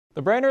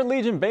The Brainerd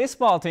Legion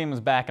baseball team is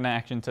back in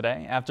action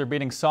today after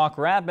beating Sauk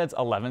Rapids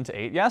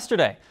 11-8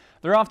 yesterday.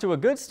 They're off to a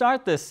good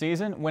start this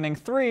season, winning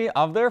 3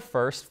 of their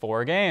first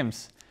 4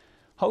 games.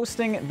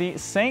 Hosting the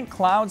St.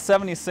 Cloud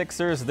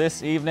 76ers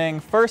this evening,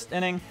 first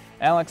inning,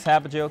 Alex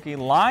Hapajoki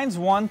lines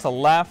one to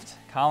left.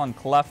 Colin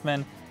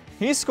Clefman,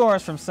 he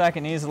scores from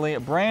second easily.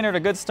 Brainerd, a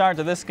good start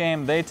to this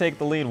game. They take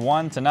the lead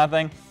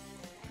 1-0.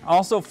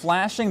 Also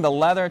flashing the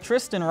leather,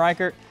 Tristan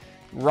Reichert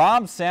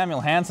robbed Samuel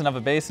Hansen of a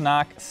base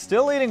knock.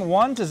 Still leading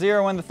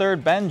 1-0 in the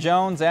third. Ben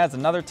Jones adds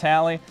another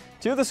tally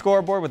to the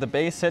scoreboard with a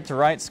base hit to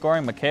right,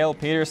 scoring Mikhail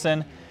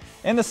Peterson.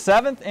 In the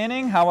 7th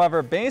inning,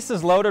 however,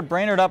 bases loaded,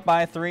 Brainerd up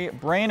by 3.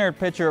 Brainerd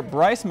pitcher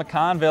Bryce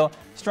McConville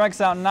strikes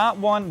out not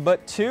 1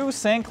 but 2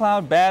 St.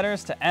 Cloud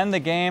batters to end the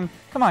game.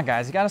 Come on,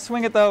 guys, you got to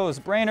swing at those.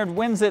 Brainerd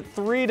wins it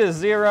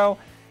 3-0.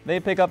 They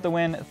pick up the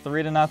win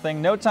 3-0.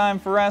 No time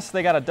for rest.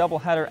 They got a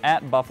doubleheader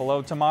at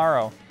Buffalo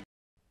tomorrow.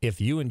 If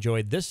you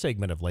enjoyed this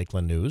segment of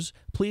Lakeland News,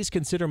 please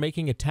consider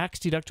making a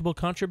tax-deductible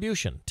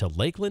contribution to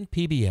Lakeland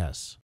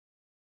PBS.